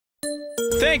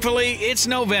Thankfully, it's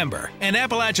November, and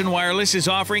Appalachian Wireless is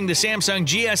offering the Samsung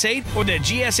GS8 or the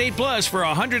GS8 Plus for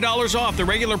 $100 off the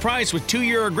regular price with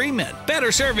 2-year agreement.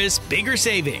 Better service, bigger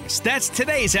savings. That's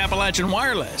today's Appalachian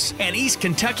Wireless, an East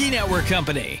Kentucky network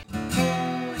company.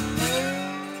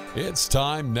 It's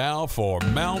time now for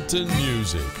Mountain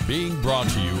Music, being brought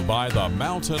to you by the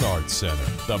Mountain Arts Center,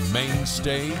 the main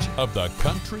stage of the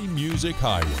Country Music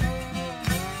Highway.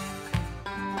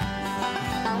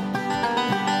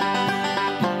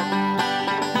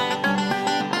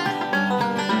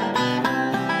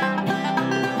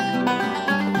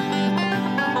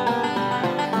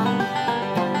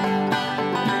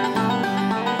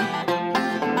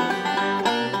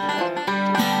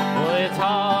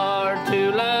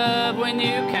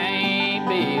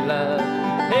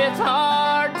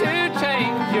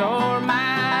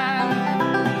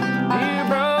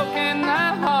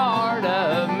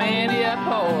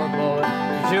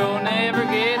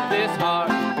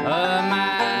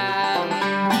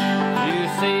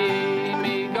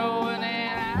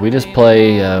 We just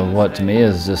play what to me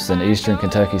is just an Eastern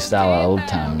Kentucky style of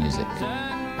old-time music.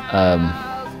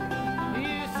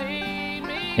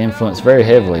 Influenced very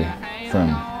heavily from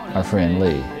our friend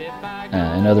Lee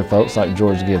and other folks like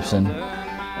George Gibson.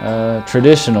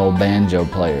 Traditional banjo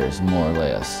players, more or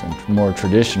less, and more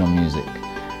traditional music.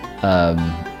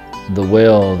 The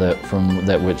well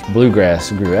that which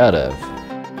bluegrass grew out of.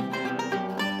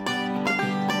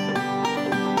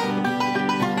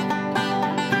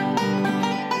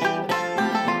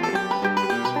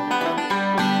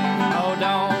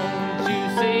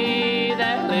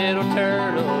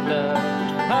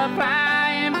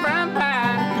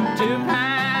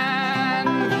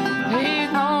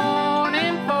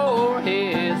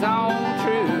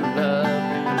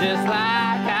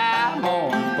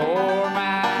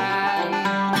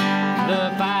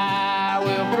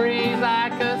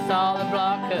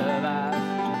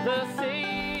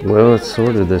 Well, it's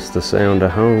sort of the sound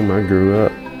of home. I grew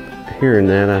up hearing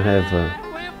that. I have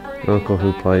an uncle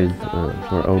who played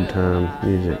for old-time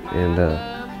music, and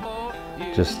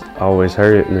just always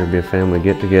heard it, and there'd be a family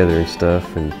get-together and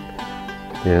stuff. And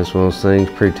yeah, it's one of those things,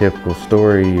 pretty typical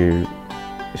story. You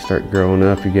start growing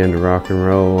up, you get into rock and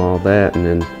roll, all that, and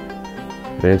then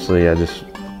eventually I just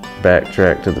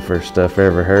backtracked to the first stuff I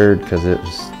ever heard, because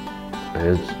it's,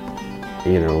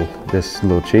 you know, this is a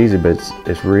little cheesy, but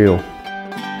it's real.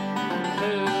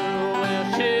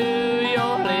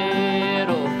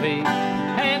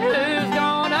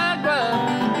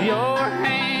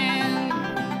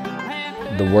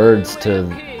 The words to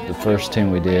the first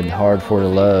tune we did, Hard For To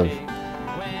Love,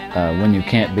 When You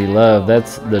Can't Be Loved,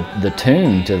 that's the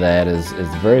tune to that is a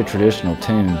very traditional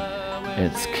tune.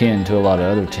 It's kin to a lot of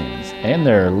other tunes. And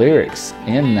there are lyrics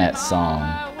in that song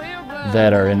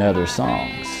that are in other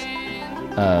songs.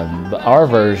 But our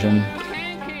version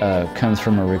comes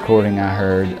from a recording I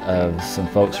heard of some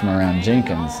folks from around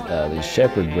Jenkins, these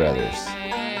Shepherd brothers.